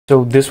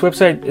So this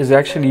website is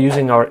actually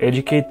using our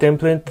Educate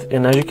template,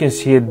 and as you can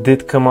see, it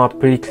did come out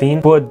pretty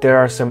clean, but there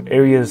are some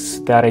areas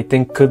that I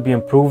think could be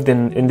improved,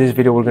 and in this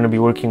video we're going to be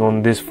working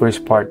on this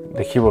first part,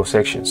 the hero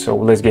section. So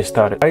let's get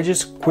started. I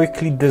just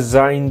quickly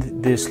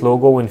designed this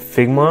logo in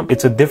Figma.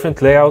 It's a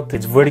different layout,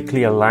 it's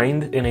vertically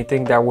aligned, and I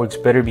think that works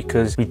better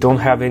because we don't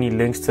have any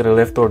links to the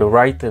left or the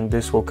right, and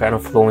this will kind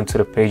of flow into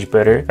the page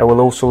better. I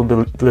will also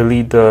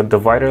delete the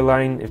divider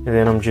line, and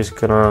then I'm just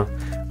gonna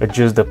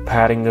adjust the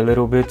padding a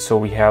little bit so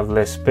we have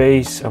less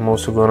space. I'm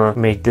also gonna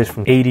make this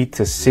from 80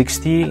 to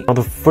 60. Now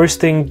the first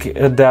thing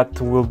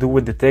that we'll do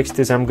with the text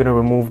is I'm gonna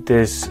remove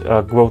this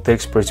Growth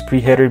Experts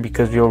pre-header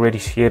because we already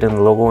see it in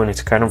the logo and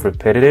it's kind of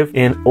repetitive.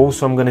 And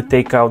also I'm gonna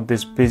take out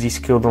this busy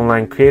skilled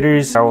online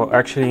creators. I will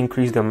actually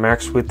increase the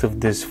max width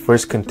of this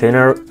first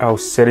container. I'll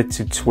set it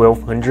to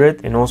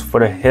 1200, and also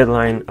for the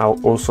headline I'll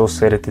also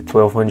set it to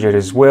 1200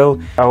 as well.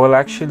 I will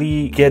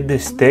actually get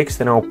this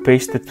text and I'll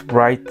paste it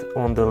right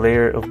on the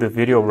layer of the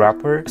video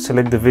wrapper.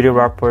 Select the video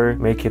wrapper,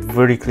 make it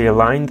vertically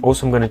aligned.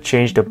 Also, I'm going to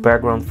change the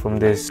background from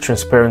this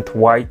transparent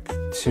white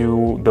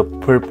to the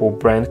purple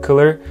brand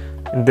color.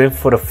 And then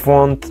for the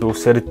font, we'll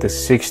set it to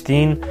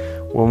 16.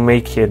 We'll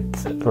make it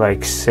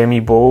like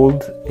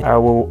semi-bold. I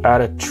will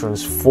add a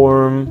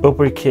transform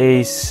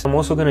uppercase. I'm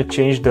also going to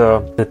change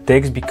the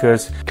text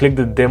because click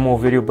the demo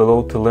video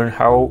below to learn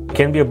how. It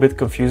can be a bit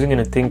confusing,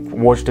 and I think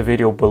watch the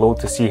video below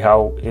to see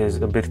how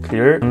is a bit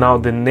clearer. Now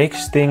the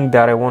next thing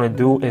that I want to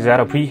do is add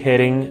a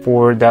pre-heading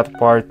for that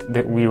part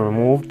that we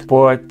removed,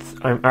 but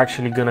I'm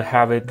actually going to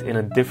have it in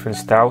a different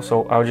style.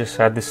 So I'll just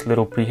add this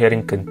little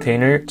pre-heading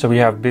container. So we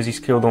have busy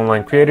skilled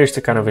online creators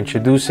to kind of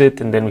introduce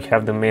it, and then we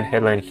have the main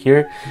headline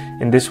here.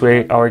 And this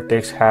way our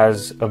text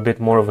has a bit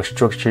more of a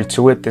structure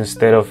to it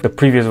instead of the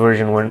previous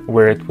version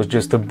where it was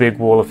just a big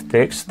wall of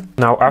text.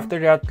 Now after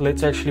that,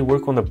 let's actually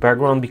work on the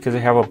background because I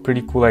have a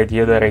pretty cool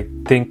idea that I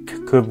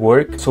think could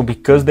work. So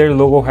because their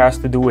logo has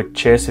to do with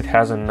chess, it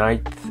has a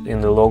knight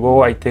in the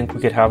logo, I think we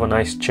could have a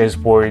nice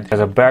chessboard as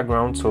a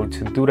background. So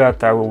to do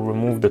that, I will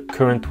remove the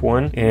current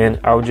one and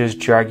I'll just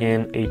drag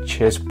in a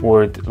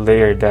chessboard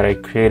layer that I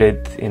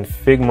created in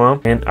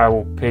Figma, and I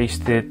will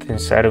paste it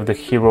inside of the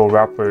hero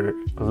wrapper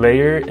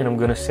layer, and I'm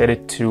gonna set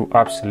it to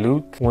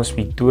absolute. Once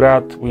we do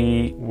that,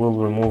 we will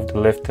remove the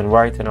left and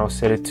right, and I'll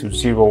set it to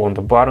 0 on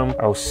the bottom.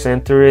 I'll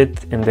center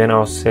it, and then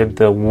I'll set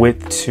the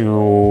width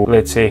to,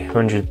 let's say,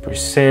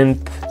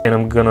 100%, and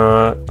I'm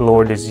gonna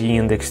lower the Z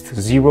index to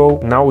 0.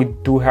 Now we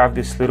do have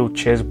this little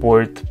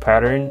chessboard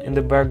pattern in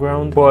the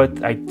background,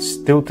 but I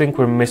still think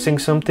we're missing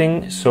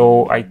something,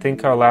 so I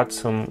think I'll add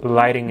some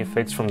lighting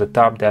effects from the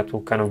top that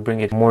will kind of bring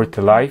it more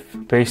to life.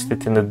 Paste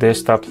it in the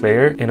desktop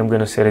layer, and I'm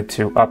gonna set it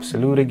to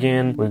absolute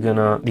again. We're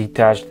gonna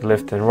detach the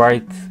left and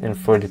right, and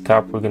for the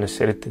top we're gonna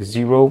set it to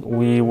 0.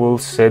 We will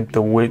set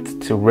the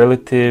width to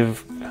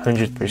relative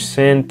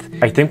 100%.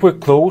 I think we're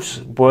close,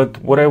 but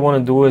what I want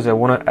to do is I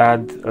want to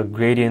add a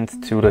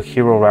gradient to the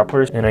hero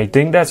wrappers, and I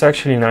think that's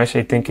actually nice.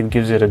 I think it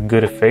gives it a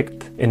good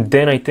effect. And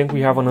then I think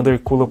we have another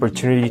cool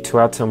opportunity to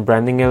add some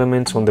branding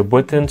elements on the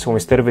button. So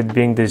instead of it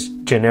being this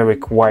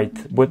generic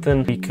white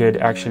button, we could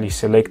actually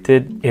select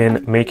it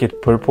and make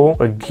it purple.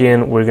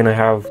 Again, we're gonna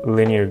have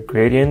linear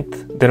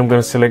gradient. Then I'm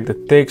gonna select the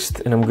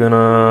text and I'm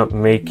gonna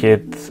make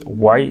it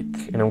white,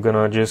 and I'm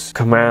gonna just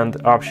Command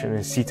Option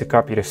and C to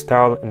copy the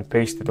style and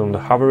paste it on the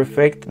hover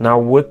effect. Now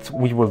what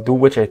we will do,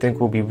 which I think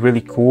will be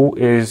really cool,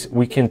 is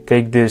we can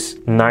take this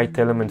knight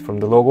element from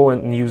the logo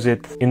and use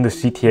it in the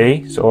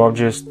CTA. So I'll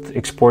just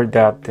export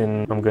that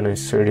and I'm gonna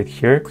insert it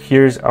here.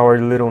 Here's our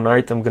little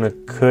knight. I'm gonna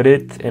cut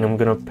it and I'm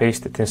gonna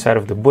paste it inside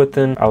of the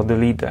button. I'll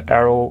delete the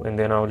arrow and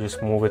then I'll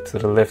just move it to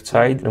the left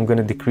side. I'm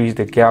gonna decrease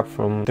the gap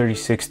from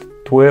 36 to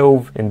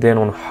 12, and then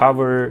on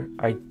hover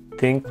I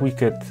think we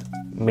could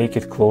make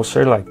it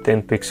closer, like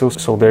 10 pixels,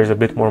 so there's a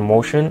bit more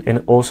motion.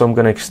 And also I'm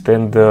gonna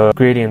extend the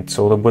gradient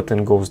so the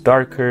button goes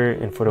darker,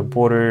 and for the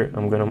border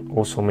I'm gonna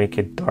also make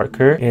it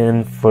darker.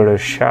 And for the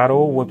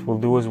shadow, what we'll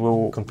do is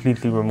we'll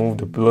completely remove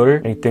the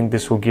blur. I think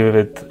this will give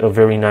it a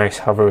very nice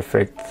hover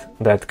effect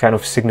that kind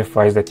of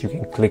signifies that you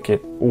can click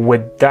it.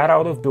 With that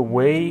out of the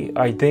way,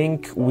 I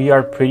think we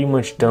are pretty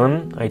much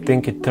done. I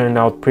think it turned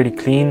out pretty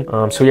clean.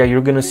 So yeah,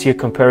 you're gonna see a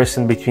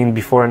comparison between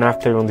before and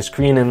after on the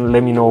screen, and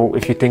let me know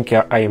if you think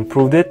I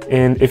improved it.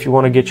 And if you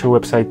want to get your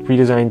website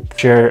redesigned,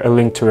 share a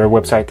link to our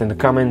website in the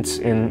comments,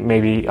 and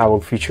maybe I will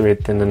feature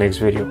it in the next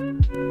video.